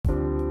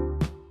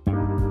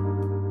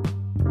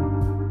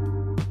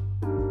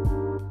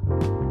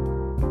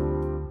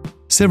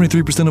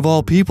73% of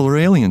all people are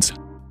aliens.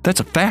 That's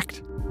a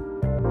fact.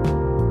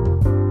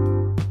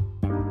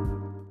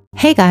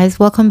 Hey guys,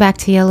 welcome back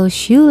to Yellow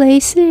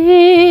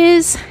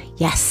Shoelaces.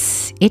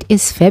 Yes, it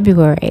is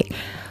February.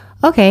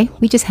 Okay,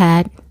 we just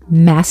had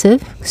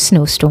massive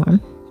snowstorm.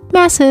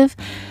 Massive.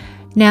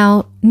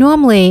 Now,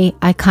 normally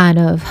I kind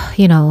of,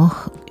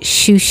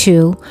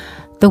 shoo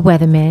the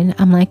weatherman.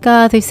 I'm like,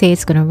 they say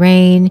it's going to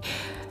rain.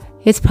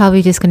 It's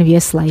probably just going to be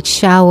a slight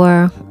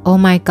shower. Oh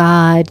my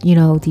God,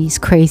 these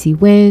crazy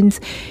winds.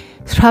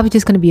 It's probably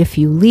just going to be a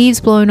few leaves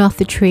blowing off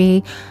the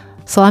tree.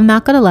 So I'm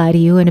not going to lie to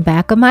you. In the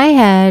back of my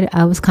head,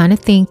 I was kind of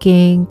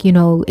thinking,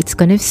 it's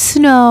going to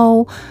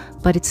snow,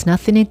 but it's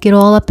nothing to get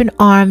all up in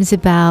arms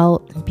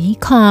about. Be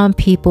calm,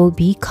 people.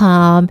 Be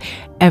calm.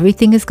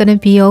 Everything is going to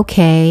be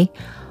okay.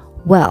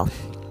 Well,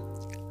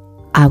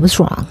 I was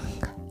wrong.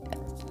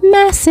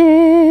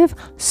 Massive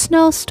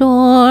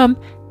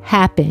snowstorm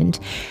happened.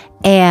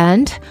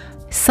 And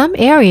some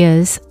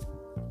areas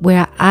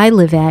where I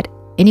live at,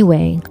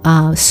 anyway,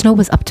 snow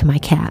was up to my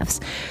calves.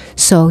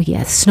 So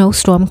yes,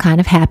 snowstorm kind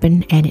of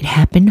happened, and it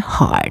happened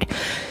hard.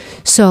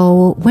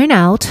 So went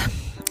out,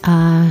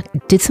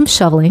 did some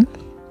shoveling.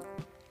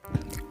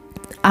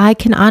 I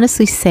can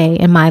honestly say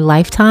in my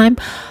lifetime,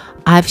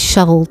 I've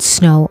shoveled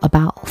snow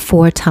about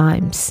 4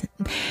 times.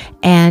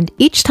 And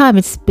each time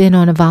it's been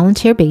on a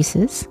volunteer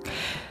basis,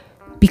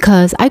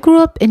 because I grew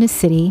up in a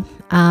city,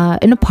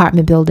 in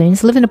apartment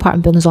buildings, lived in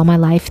apartment buildings all my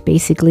life,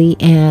 basically.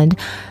 And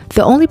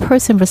the only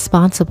person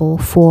responsible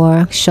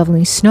for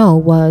shoveling snow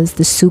was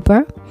the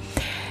super.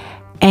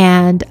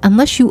 And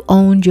unless you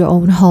owned your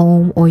own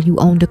home, or you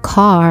owned a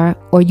car,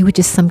 or you were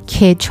just some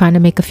kid trying to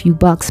make a few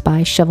bucks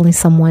by shoveling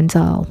someone's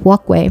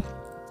walkway,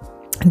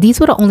 these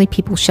were the only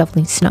people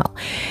shoveling snow.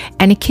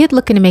 And a kid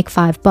looking to make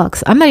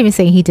 $5, I'm not even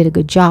saying he did a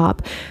good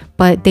job,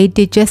 but they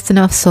did just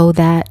enough so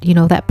that,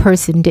 that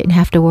person didn't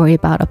have to worry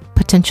about a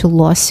potential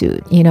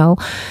lawsuit,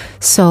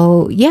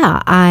 So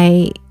yeah,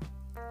 I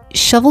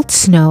shoveled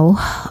snow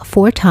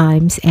 4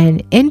 times,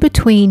 and in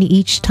between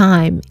each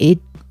time, it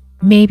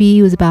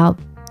maybe was about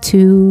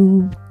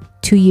 3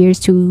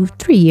 years,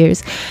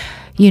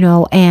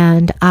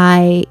 and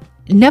I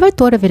never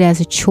thought of it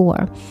as a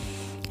chore.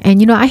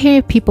 And, I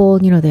hear people,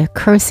 they're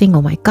cursing,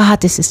 oh my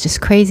God, this is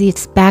just crazy.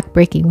 It's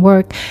backbreaking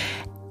work.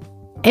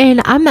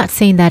 And I'm not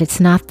saying that it's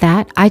not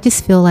that. I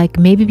just feel like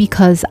maybe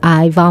because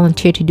I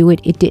volunteered to do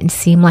it, it didn't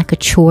seem like a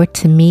chore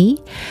to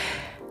me.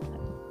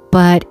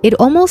 But it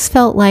almost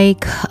felt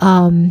like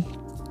an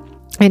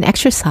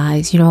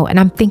exercise, and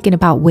I'm thinking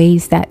about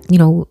ways that,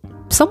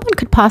 someone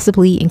could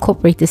possibly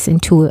incorporate this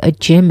into a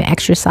gym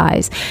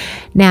exercise.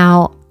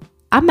 Now,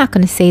 I'm not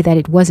going to say that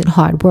it wasn't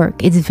hard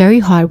work. It's very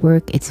hard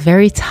work. It's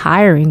very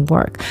tiring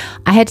work.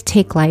 I had to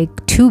take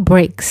like 2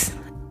 breaks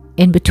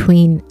in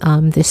between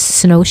this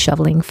snow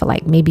shoveling for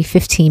like maybe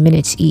 15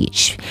 minutes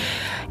each.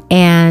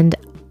 And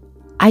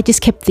I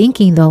just kept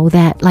thinking though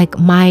that like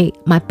my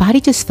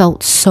body just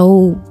felt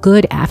so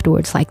good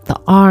afterwards, like the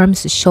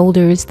arms, the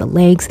shoulders, the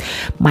legs,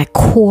 my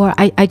core.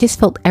 I just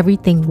felt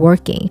everything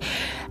working.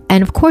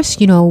 And of course,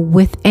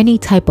 with any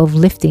type of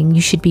lifting,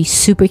 you should be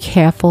super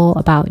careful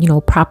about,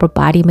 proper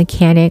body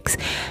mechanics.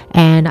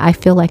 And I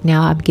feel like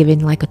now I'm giving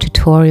like a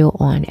tutorial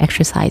on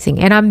exercising,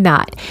 and I'm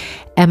not.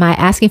 Am I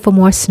asking for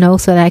more snow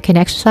so that I can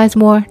exercise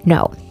more?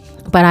 No.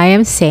 But I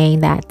am saying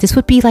that this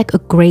would be like a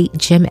great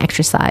gym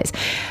exercise.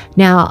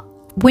 Now,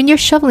 when you're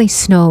shoveling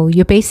snow,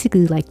 you're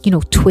basically like,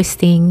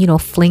 twisting,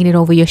 flinging it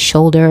over your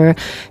shoulder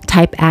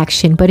type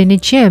action. But in a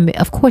gym,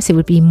 of course, it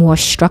would be more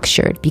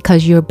structured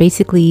because you're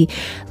basically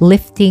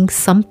lifting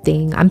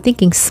something. I'm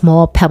thinking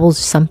small pebbles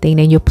or something,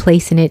 and you're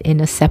placing it in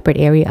a separate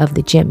area of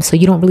the gym. So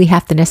you don't really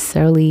have to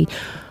necessarily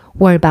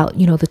worry about,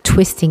 the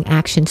twisting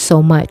action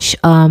so much.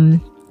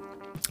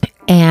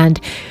 And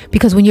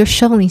because when you're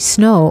shoveling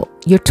snow,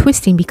 you're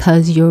twisting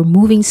because you're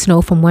moving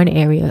snow from one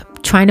area,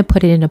 trying to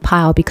put it in a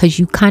pile, because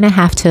you kind of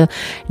have to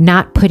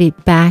not put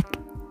it back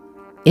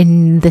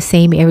in the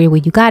same area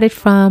where you got it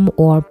from,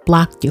 or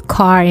block your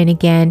car in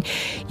again.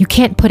 You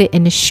can't put it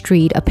in the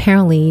street.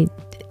 Apparently,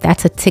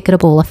 that's a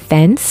ticketable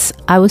offense,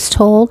 I was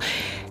told,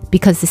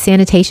 because the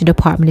sanitation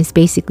department is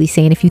basically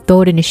saying if you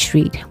throw it in the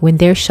street when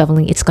they're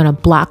shoveling, it's going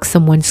to block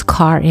someone's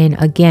car in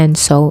again.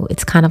 So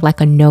it's kind of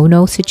like a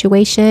no-no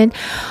situation.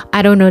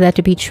 I don't know that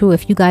to be true.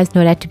 If you guys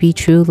know that to be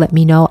true, let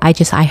me know. I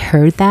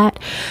heard that.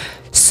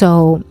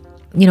 So,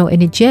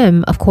 in a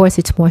gym, of course,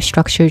 it's more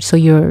structured. So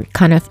you're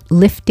kind of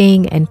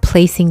lifting and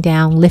placing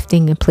down,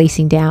 lifting and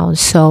placing down.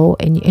 So,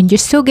 and you're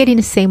still getting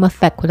the same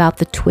effect without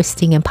the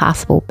twisting and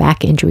possible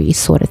back injury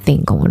sort of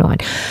thing going on.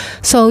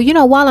 So,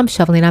 while I'm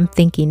shoveling, I'm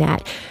thinking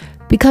that,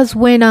 because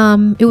when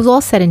it was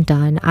all said and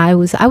done, I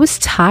was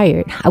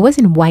tired. I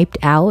wasn't wiped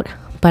out,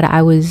 but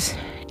I was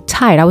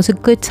tired. I was a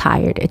good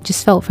tired. It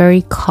just felt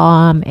very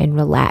calm and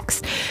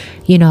relaxed,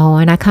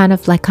 and I kind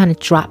of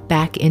dropped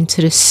back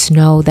into the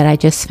snow that I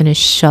just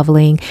finished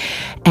shoveling.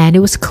 And it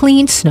was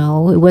clean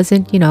snow. It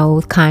wasn't,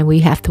 kind where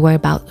you have to worry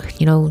about,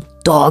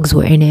 dogs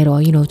were in it,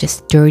 or,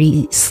 just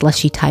dirty,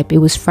 slushy type. It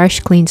was fresh,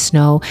 clean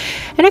snow.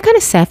 And I kind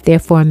of sat there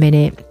for a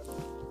minute.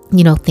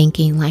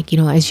 thinking like,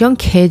 as young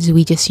kids,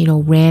 we just,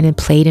 ran and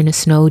played in the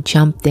snow,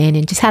 jumped in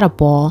and just had a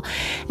ball.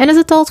 And as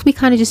adults, we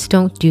kind of just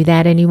don't do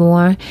that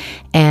anymore.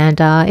 And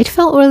it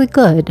felt really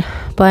good.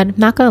 But I'm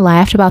not going to lie,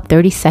 after about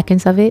 30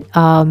 seconds of it,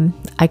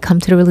 I come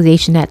to the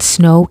realization that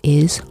snow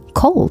is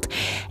cold.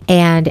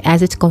 And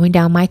as it's going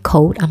down my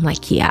coat, I'm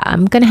like, yeah,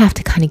 I'm gonna have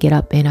to kind of get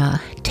up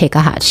and take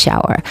a hot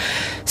shower.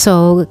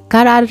 So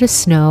got out of the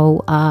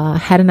snow,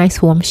 had a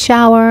nice warm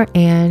shower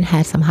and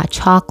had some hot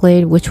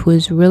chocolate, which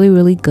was really,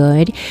 really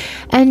good.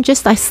 And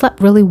just I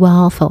slept really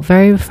well, felt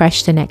very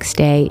refreshed the next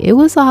day. It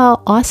was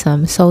all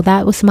awesome. So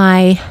that was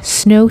my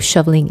snow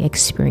shoveling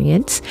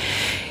experience.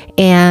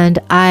 And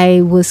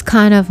I was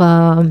kind of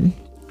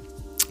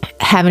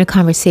having a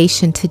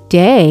conversation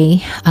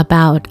today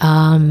about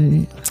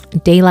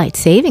daylight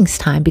savings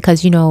time,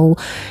 because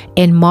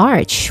in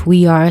March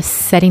we are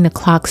setting the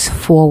clocks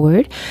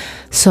forward.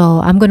 So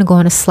I'm going to go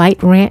on a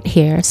slight rant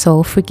here,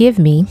 so forgive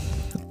me.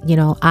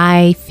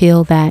 I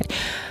feel that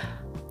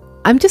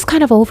I'm just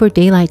kind of over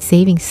daylight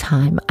savings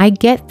time. I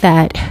get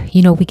that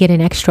we get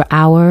an extra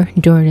hour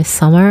during the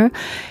summer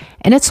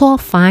and it's all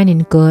fine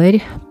and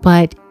good,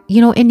 but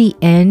in the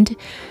end,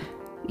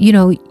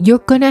 you're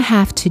going to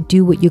have to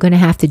do what you're going to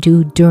have to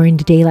do during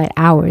the daylight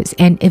hours.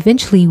 And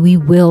eventually we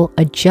will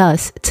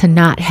adjust to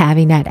not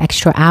having that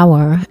extra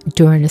hour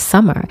during the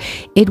summer.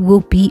 It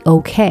will be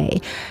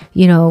okay.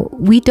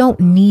 We don't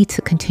need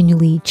to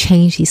continually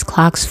change these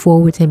clocks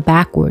forwards and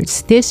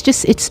backwards.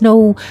 It's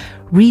no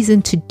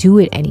reason to do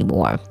it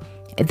anymore.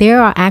 There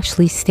are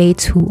actually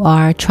states who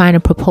are trying to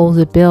propose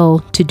a bill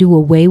to do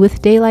away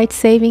with daylight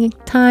saving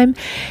time.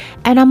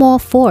 And I'm all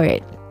for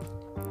it.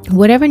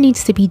 Whatever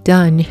needs to be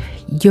done,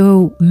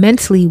 you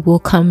mentally will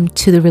come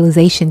to the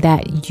realization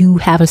that you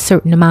have a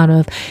certain amount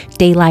of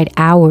daylight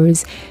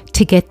hours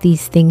to get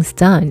these things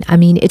done. I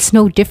mean, it's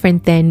no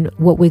different than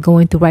what we're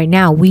going through right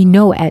now. We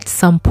know at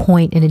some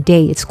point in a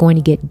day it's going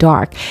to get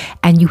dark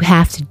and you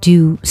have to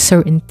do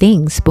certain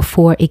things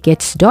before it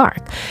gets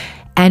dark.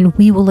 And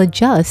we will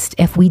adjust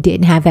if we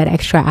didn't have that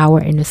extra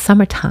hour in the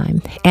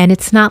summertime. And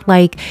it's not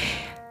like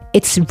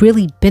it's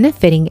really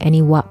benefiting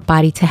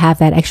anybody to have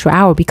that extra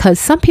hour, because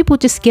some people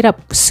just get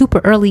up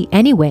super early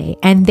anyway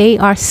and they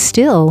are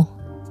still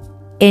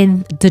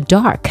in the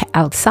dark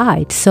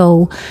outside.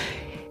 So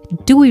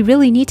do we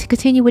really need to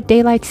continue with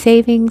daylight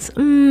savings?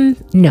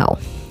 No.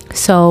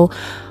 So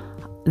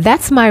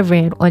that's my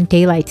rant on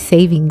daylight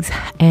savings,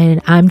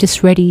 and I'm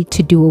just ready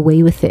to do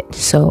away with it.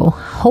 So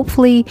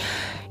hopefully,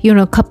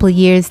 a couple of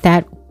years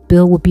that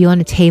bill will be on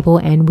the table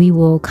and we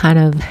will kind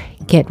of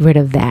get rid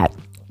of that.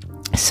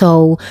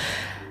 So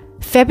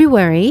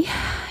February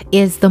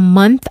is the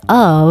month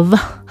of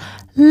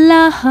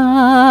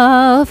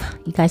love.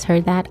 You guys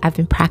heard that? I've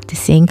been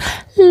practicing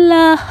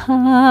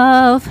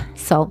love.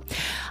 So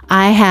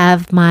I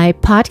have my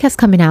podcast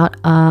coming out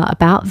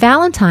about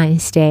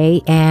Valentine's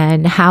Day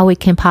and how it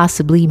can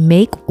possibly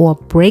make or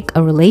break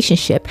a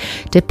relationship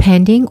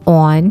depending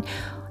on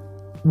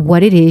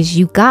what it is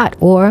you got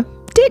or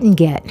didn't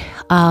get.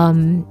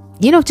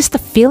 Just the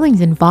feelings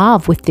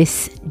involved with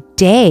this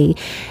day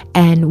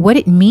and what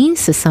it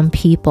means to some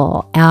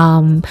people.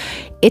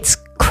 It's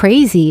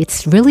crazy.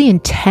 It's really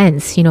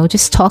intense.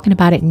 Just talking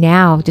about it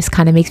now just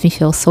kind of makes me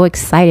feel so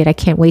excited. I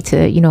can't wait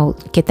to,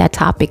 get that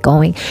topic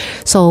going.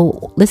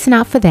 So listen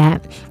out for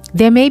that.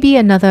 There may be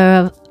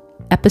another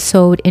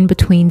episode in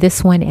between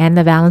this one and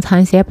the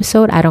Valentine's Day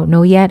episode. I don't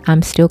know yet.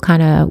 I'm still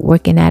kind of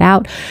working that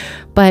out,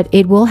 but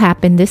it will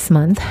happen this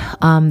month,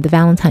 the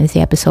Valentine's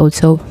Day episode.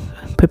 So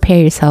prepare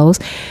yourselves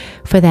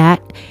for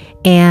that.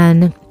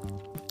 And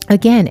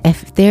again,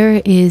 if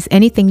there is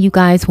anything you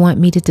guys want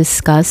me to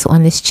discuss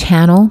on this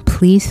channel,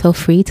 please feel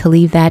free to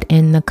leave that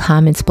in the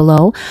comments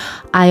below.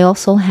 I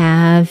also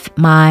have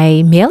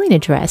my mailing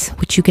address,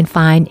 which you can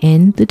find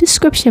in the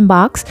description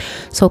box.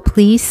 So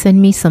please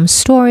send me some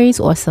stories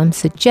or some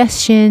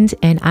suggestions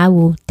and I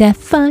will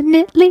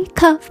definitely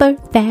cover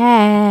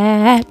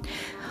that.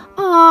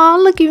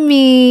 Oh, look at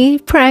me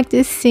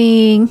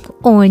practicing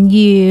on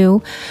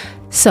you.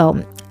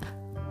 So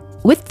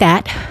with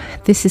that,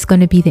 this is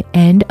going to be the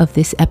end of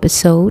this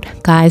episode.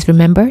 Guys,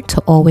 remember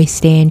to always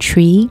stay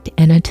intrigued.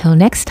 And until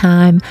next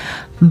time,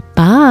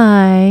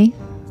 bye.